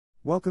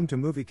Welcome to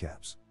Movie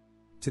Caps.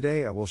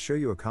 Today I will show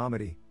you a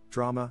comedy,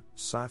 drama,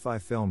 sci-fi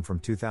film from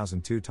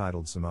 2002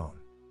 titled Simone.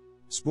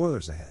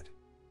 Spoilers ahead.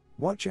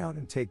 Watch out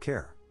and take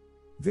care.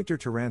 Viktor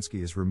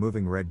Turansky is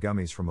removing red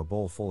gummies from a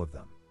bowl full of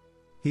them.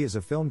 He is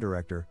a film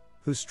director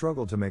who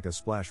struggled to make a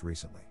splash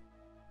recently.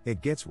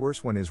 It gets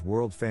worse when his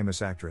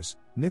world-famous actress,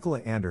 Nicola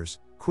Anders,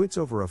 quits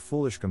over a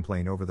foolish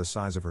complaint over the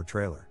size of her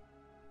trailer.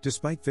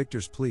 Despite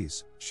Viktor's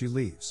pleas, she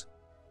leaves.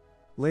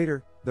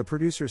 Later, the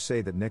producers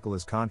say that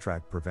Nicola's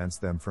contract prevents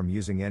them from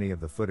using any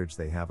of the footage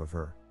they have of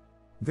her.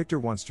 Viktor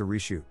wants to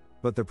reshoot,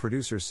 but the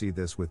producers see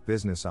this with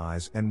business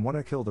eyes and want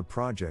to kill the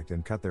project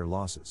and cut their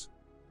losses.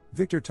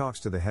 Viktor talks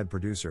to the head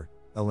producer,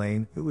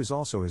 Elaine, who is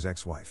also his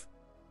ex-wife.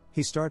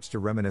 He starts to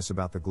reminisce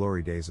about the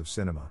glory days of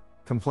cinema,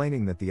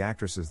 complaining that the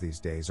actresses these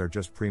days are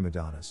just prima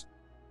donnas.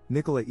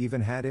 Nicola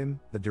even had him,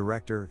 the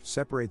director,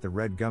 separate the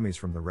red gummies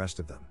from the rest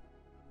of them.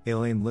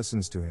 Elaine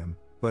listens to him,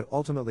 but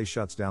ultimately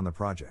shuts down the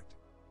project.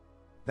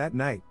 That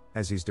night,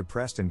 as he's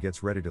depressed and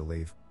gets ready to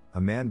leave,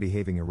 a man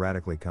behaving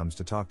erratically comes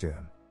to talk to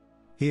him.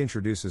 He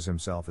introduces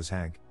himself as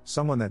Hank,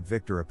 someone that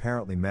Viktor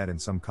apparently met in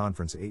some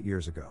conference 8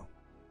 years ago.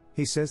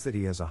 He says that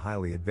he has a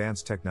highly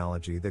advanced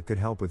technology that could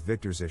help with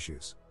Viktor's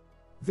issues.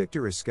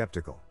 Viktor is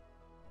skeptical.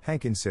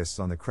 Hank insists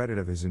on the credit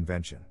of his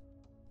invention.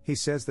 He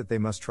says that they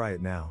must try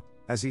it now,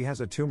 as he has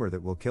a tumor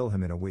that will kill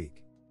him in a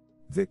week.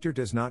 Viktor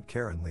does not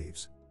care and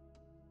leaves.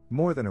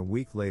 More than a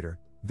week later,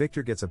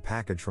 Viktor gets a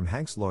package from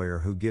Hank's lawyer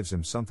who gives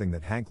him something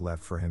that Hank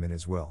left for him in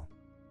his will.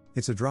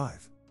 It's a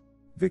drive.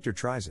 Viktor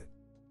tries it.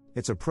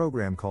 It's a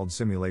program called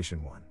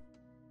Simulation 1.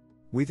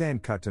 We then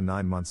cut to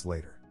 9 months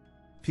later.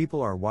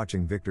 People are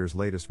watching Viktor's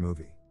latest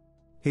movie.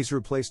 He's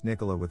replaced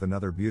Nicola with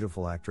another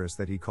beautiful actress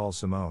that he calls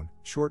Simone,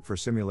 short for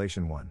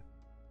Simulation 1.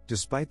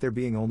 Despite there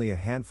being only a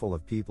handful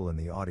of people in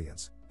the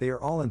audience, they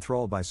are all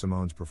enthralled by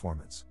Simone's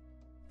performance.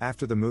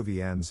 After the movie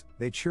ends,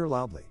 they cheer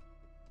loudly.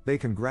 They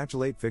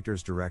congratulate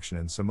Viktor's direction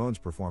and Simone's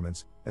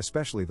performance,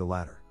 especially the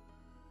latter.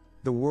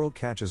 The world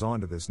catches on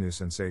to this new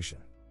sensation.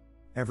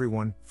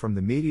 Everyone, from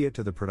the media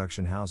to the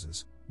production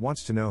houses,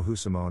 wants to know who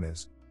Simone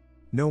is.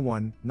 No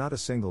one, not a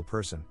single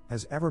person,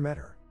 has ever met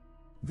her.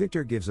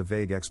 Viktor gives a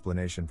vague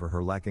explanation for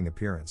her lacking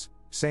appearance,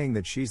 saying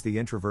that she's the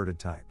introverted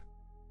type.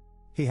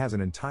 He has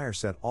an entire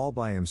set all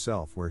by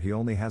himself where he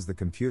only has the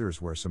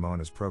computers where Simone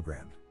is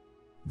programmed.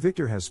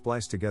 Viktor has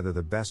spliced together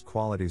the best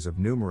qualities of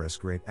numerous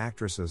great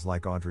actresses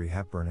like Audrey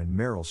Hepburn and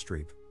Meryl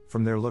Streep,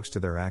 from their looks to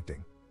their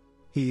acting.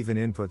 He even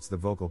inputs the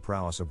vocal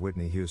prowess of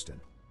Whitney Houston.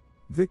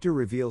 Viktor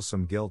reveals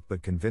some guilt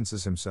but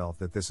convinces himself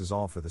that this is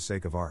all for the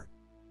sake of art.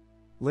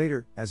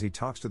 Later, as he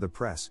talks to the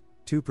press,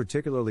 two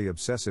particularly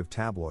obsessive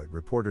tabloid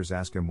reporters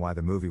ask him why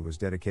the movie was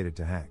dedicated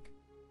to Hank.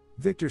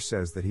 Viktor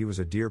says that he was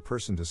a dear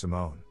person to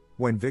Simone.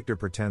 When Viktor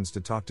pretends to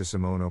talk to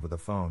Simone over the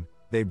phone,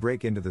 they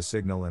break into the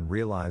signal and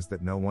realize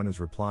that no one is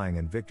replying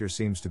and Viktor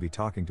seems to be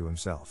talking to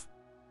himself.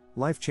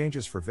 Life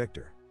changes for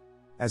Viktor.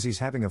 As he's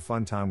having a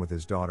fun time with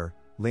his daughter,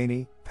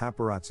 Lainey,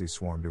 paparazzi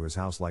swarm to his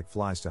house like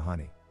flies to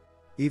honey.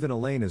 Even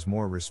Elaine is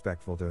more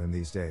respectful to him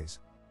these days.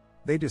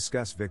 They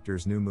discuss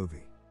Viktor's new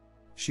movie.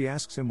 She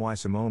asks him why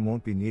Simone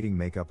won't be needing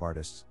makeup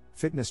artists,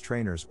 fitness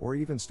trainers or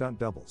even stunt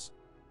doubles.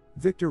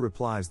 Viktor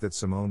replies that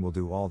Simone will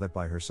do all that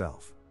by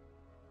herself.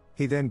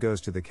 He then goes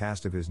to the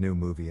cast of his new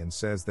movie and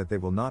says that they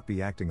will not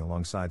be acting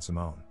alongside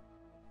Simone.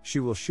 She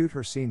will shoot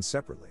her scenes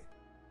separately.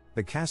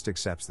 The cast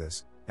accepts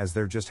this, as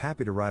they're just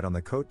happy to ride on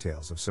the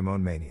coattails of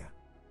Simone mania.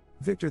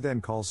 Viktor then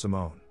calls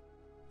Simone.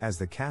 As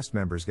the cast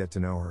members get to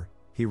know her,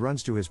 he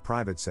runs to his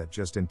private set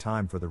just in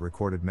time for the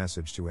recorded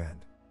message to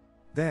end.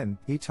 Then,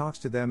 he talks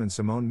to them and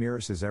Simone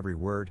mirrors his every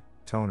word,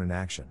 tone and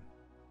action.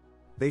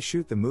 They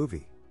shoot the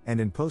movie,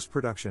 and in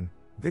post-production,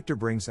 Viktor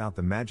brings out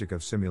the magic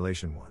of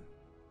Simulation 1.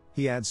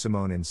 He adds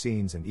Simone in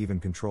scenes and even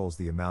controls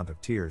the amount of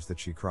tears that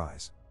she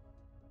cries.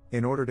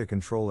 In order to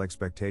control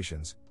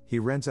expectations, he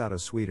rents out a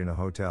suite in a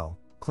hotel,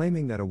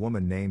 claiming that a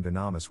woman named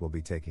Anonymous will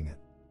be taking it.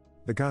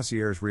 The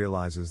concierge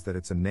realizes that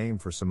it's a name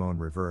for Simone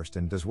reversed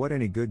and does what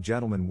any good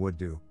gentleman would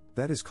do,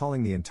 that is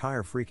calling the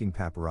entire freaking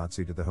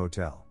paparazzi to the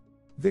hotel.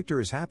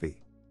 Viktor is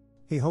happy.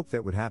 He hoped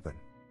that would happen.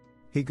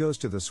 He goes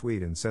to the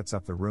suite and sets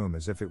up the room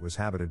as if it was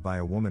habited by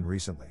a woman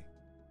recently.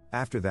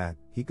 After that,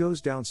 he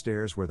goes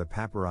downstairs where the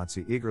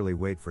paparazzi eagerly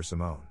wait for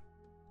Simone.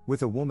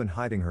 With a woman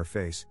hiding her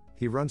face,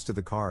 he runs to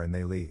the car and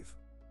they leave.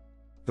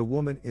 The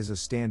woman is a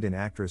stand-in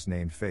actress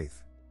named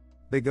Faith.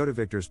 They go to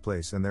Viktor's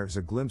place and there's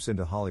a glimpse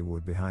into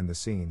Hollywood behind the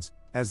scenes,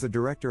 as the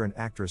director and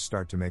actress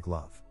start to make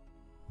love.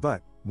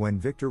 But, when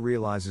Viktor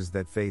realizes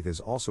that Faith is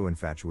also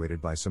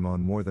infatuated by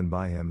Simone more than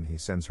by him, he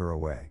sends her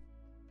away.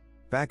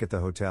 Back at the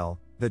hotel,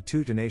 the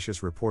two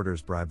tenacious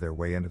reporters bribe their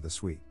way into the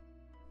suite.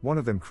 One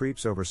of them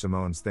creeps over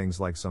Simone's things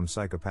like some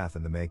psychopath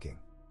in the making.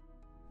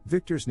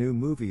 Viktor's new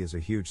movie is a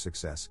huge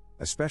success,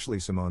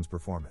 especially Simone's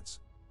performance.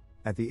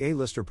 At the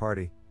A-lister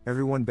party,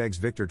 everyone begs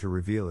Viktor to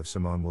reveal if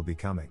Simone will be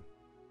coming.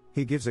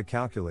 He gives a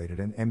calculated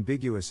and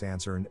ambiguous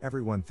answer and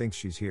everyone thinks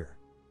she's here.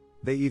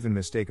 They even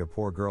mistake a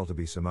poor girl to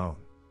be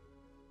Simone.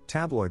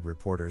 Tabloid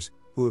reporters,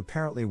 who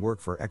apparently work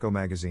for Echo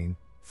magazine,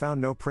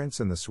 found no prints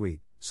in the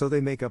suite, So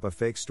they make up a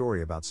fake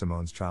story about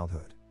Simone's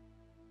childhood.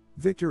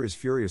 Victor is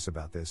furious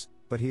about this,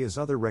 but he has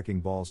other wrecking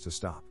balls to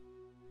stop.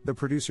 The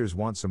producers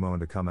want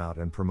Simone to come out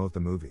and promote the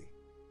movie.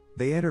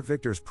 They enter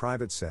Victor's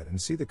private set and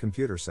see the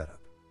computer setup.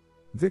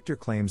 Victor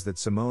claims that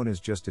Simone is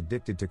just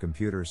addicted to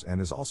computers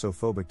and is also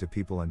phobic to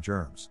people and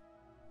germs.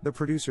 The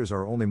producers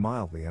are only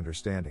mildly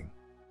understanding.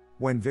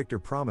 When Victor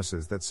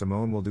promises that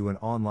Simone will do an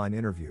online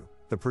interview,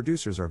 the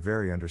producers are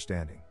very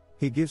understanding.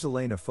 He gives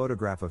Elaine a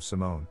photograph of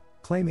Simone,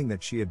 claiming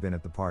that she had been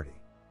at the party.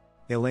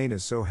 Elaine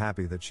is so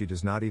happy that she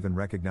does not even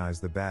recognize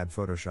the bad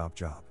Photoshop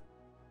job.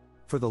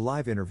 For the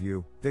live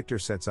interview, Victor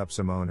sets up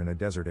Simone in a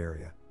desert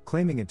area,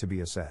 claiming it to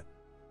be a set.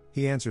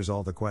 He answers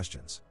all the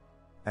questions.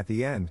 At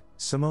the end,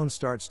 Simone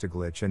starts to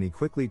glitch and he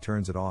quickly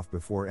turns it off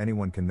before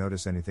anyone can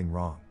notice anything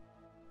wrong.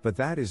 But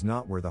that is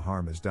not where the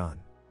harm is done.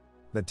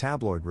 The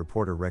tabloid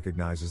reporter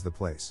recognizes the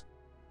place.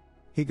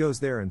 He goes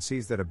there and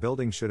sees that a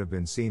building should have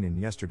been seen in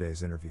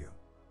yesterday's interview.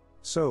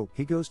 So,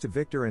 he goes to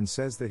Victor and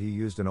says that he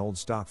used an old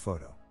stock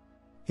photo.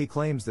 He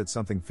claims that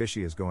something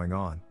fishy is going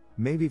on,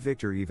 maybe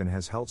Victor even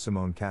has held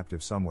Simone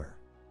captive somewhere.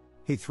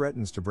 He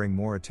threatens to bring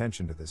more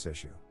attention to this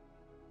issue.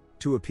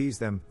 To appease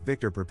them,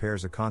 Victor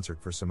prepares a concert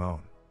for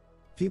Simone.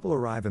 People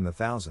arrive in the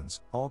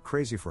thousands, all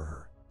crazy for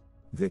her.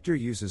 Victor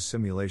uses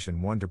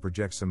Simulation 1 to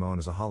project Simone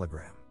as a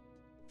hologram.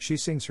 She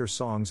sings her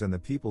songs and the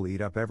people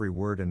eat up every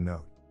word and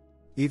note.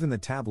 Even the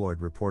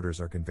tabloid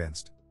reporters are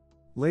convinced.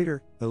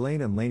 Later,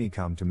 Elaine and Lainey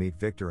come to meet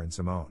Victor and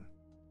Simone.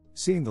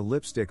 Seeing the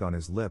lipstick on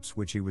his lips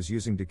which he was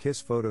using to kiss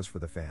photos for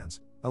the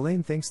fans,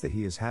 Elaine thinks that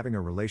he is having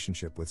a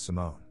relationship with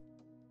Simone.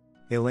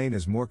 Elaine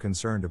is more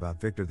concerned about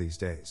Victor these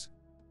days.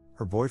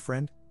 Her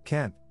boyfriend,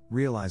 Kent,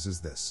 realizes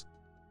this.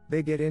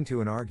 They get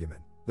into an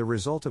argument, the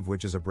result of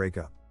which is a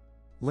breakup.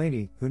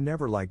 Lainey, who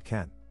never liked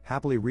Kent,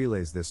 happily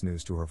relays this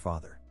news to her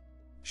father.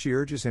 She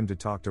urges him to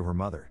talk to her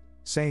mother,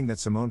 saying that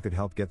Simone could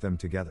help get them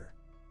together.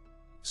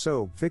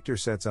 So, Victor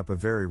sets up a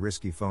very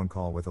risky phone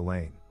call with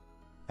Elaine.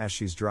 As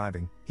she's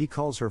driving, he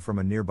calls her from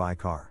a nearby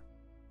car.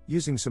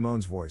 Using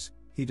Simone's voice,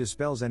 he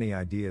dispels any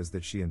ideas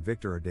that she and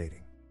Victor are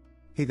dating.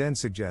 He then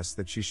suggests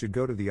that she should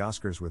go to the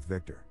Oscars with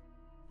Victor.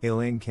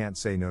 Elaine can't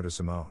say no to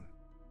Simone.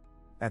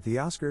 At the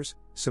Oscars,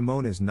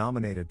 Simone is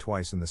nominated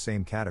twice in the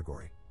same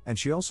category, and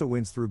she also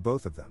wins through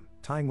both of them,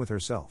 tying with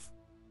herself.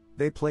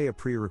 They play a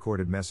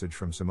pre-recorded message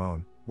from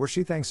Simone, where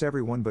she thanks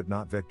everyone but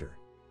not Victor.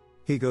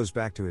 He goes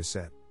back to his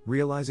set,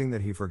 realizing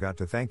that he forgot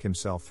to thank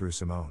himself through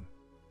Simone.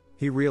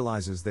 He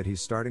realizes that he's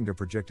starting to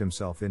project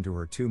himself into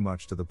her too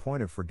much to the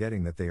point of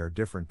forgetting that they are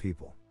different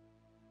people.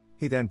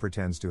 He then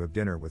pretends to have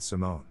dinner with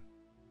Simone.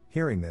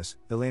 Hearing this,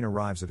 Elaine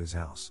arrives at his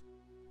house.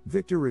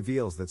 Victor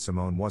reveals that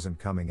Simone wasn't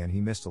coming and he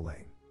missed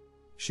Elaine.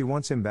 She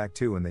wants him back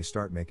too and they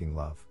start making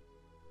love.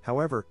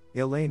 However,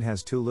 Elaine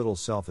has too little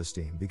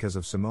self-esteem because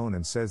of Simone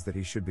and says that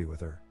he should be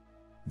with her.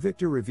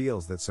 Victor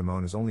reveals that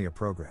Simone is only a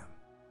program.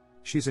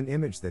 She's an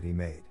image that he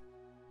made.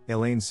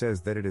 Elaine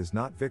says that it is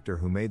not Victor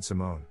who made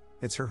Simone,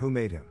 it's her who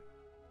made him.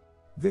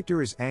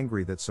 Victor is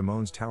angry that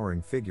Simone's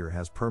towering figure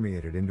has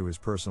permeated into his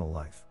personal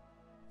life.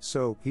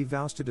 So, he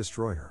vows to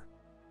destroy her.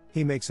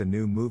 He makes a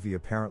new movie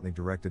apparently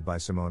directed by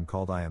Simone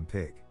called I Am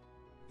Pig.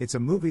 It's a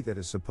movie that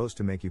is supposed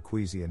to make you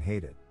queasy and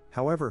hate it,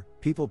 however,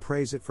 people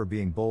praise it for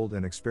being bold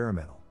and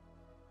experimental.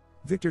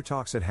 Victor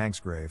talks at Hank's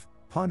grave,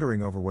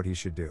 pondering over what he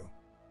should do.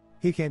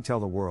 He can't tell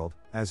the world,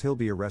 as he'll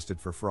be arrested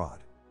for fraud.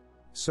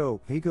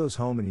 So, he goes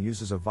home and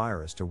uses a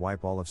virus to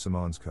wipe all of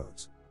Simone's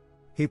codes.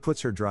 He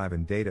puts her drive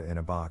and data in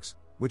a box,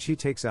 which he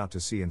takes out to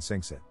sea and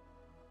sinks it.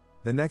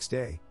 The next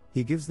day,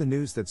 he gives the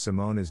news that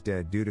Simone is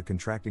dead due to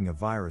contracting a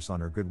virus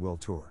on her Goodwill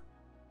tour.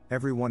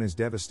 Everyone is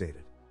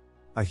devastated.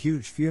 A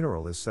huge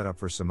funeral is set up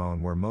for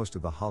Simone where most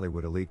of the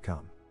Hollywood elite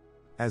come.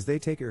 As they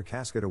take her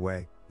casket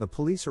away, the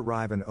police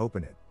arrive and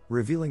open it,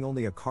 revealing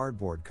only a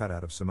cardboard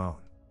cutout of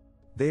Simone.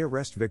 They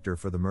arrest Victor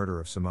for the murder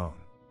of Simone.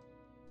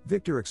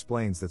 Victor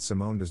explains that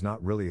Simone does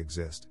not really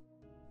exist.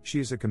 She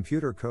is a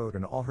computer code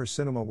and all her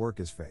cinema work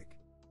is fake.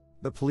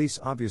 The police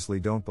obviously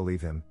don't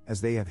believe him,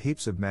 as they have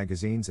heaps of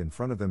magazines in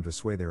front of them to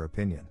sway their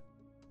opinion.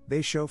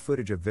 They show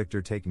footage of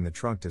Victor taking the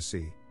trunk to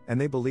sea,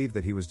 and they believe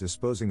that he was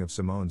disposing of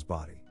Simone's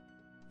body.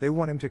 They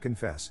want him to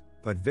confess,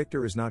 but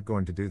Victor is not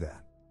going to do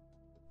that.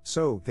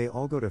 So, they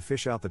all go to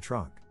fish out the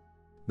trunk.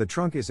 The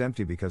trunk is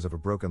empty because of a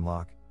broken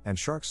lock, and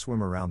sharks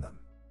swim around them.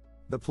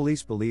 The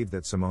police believe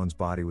that Simone's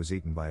body was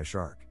eaten by a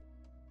shark.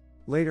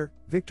 Later,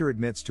 Victor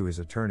admits to his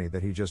attorney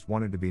that he just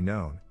wanted to be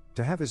known,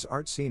 to have his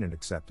art seen and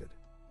accepted.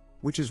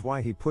 Which is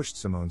why he pushed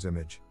Simone's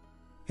image.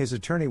 His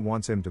attorney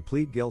wants him to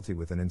plead guilty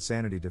with an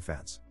insanity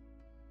defense.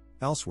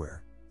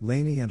 Elsewhere,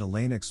 Lainey and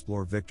Elaine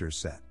explore Victor's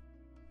set.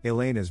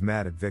 Elaine is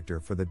mad at Victor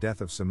for the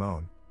death of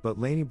Simone, but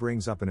Lainey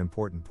brings up an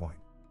important point.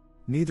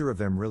 Neither of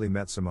them really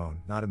met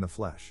Simone, not in the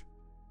flesh.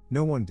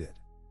 No one did.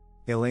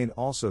 Elaine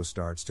also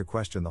starts to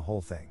question the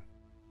whole thing.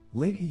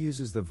 Lainey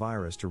uses the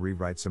virus to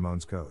rewrite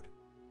Simone's code.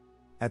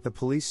 At the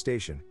police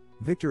station,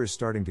 Victor is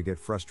starting to get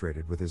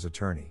frustrated with his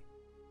attorney.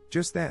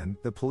 Just then,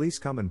 the police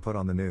come and put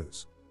on the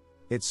news.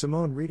 It's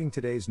Simone reading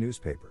today's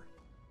newspaper.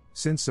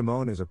 Since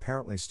Simone is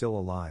apparently still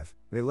alive,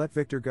 they let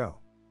Victor go.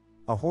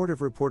 A horde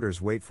of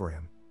reporters wait for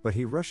him, but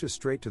he rushes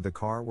straight to the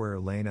car where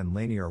Elaine and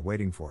Lainey are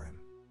waiting for him.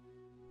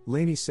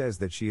 Lainey says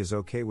that she is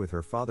okay with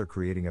her father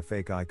creating a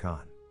fake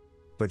icon.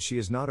 But she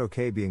is not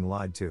okay being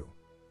lied to.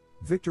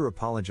 Victor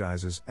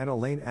apologizes and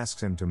Elaine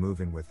asks him to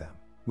move in with them,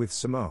 with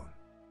Simone.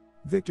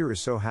 Victor is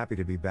so happy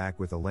to be back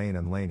with Elaine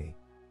and Lainey.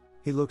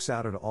 He looks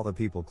out at all the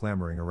people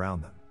clamoring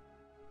around them.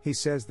 He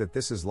says that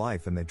this is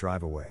life and they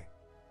drive away.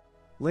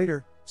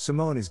 Later,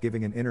 Simone is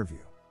giving an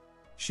interview.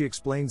 She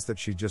explains that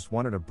she just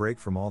wanted a break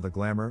from all the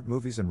glamour,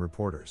 movies and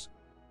reporters.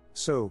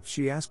 So,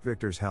 she asked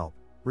Victor's help,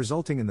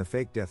 resulting in the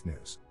fake death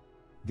news.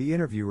 The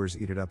interviewers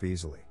eat it up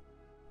easily.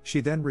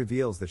 She then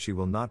reveals that she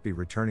will not be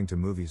returning to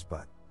movies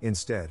but,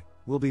 instead,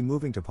 will be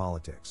moving to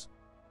politics.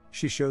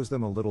 She shows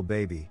them a little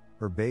baby,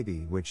 her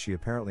baby which she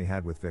apparently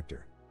had with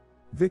Victor.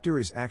 Victor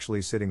is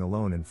actually sitting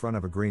alone in front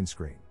of a green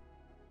screen.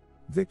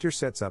 Victor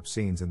sets up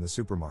scenes in the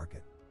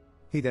supermarket.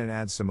 He then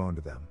adds Simone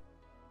to them.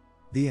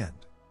 The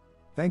end.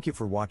 Thank you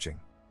for watching.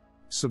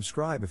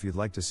 Subscribe if you'd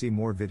like to see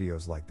more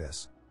videos like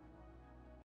this.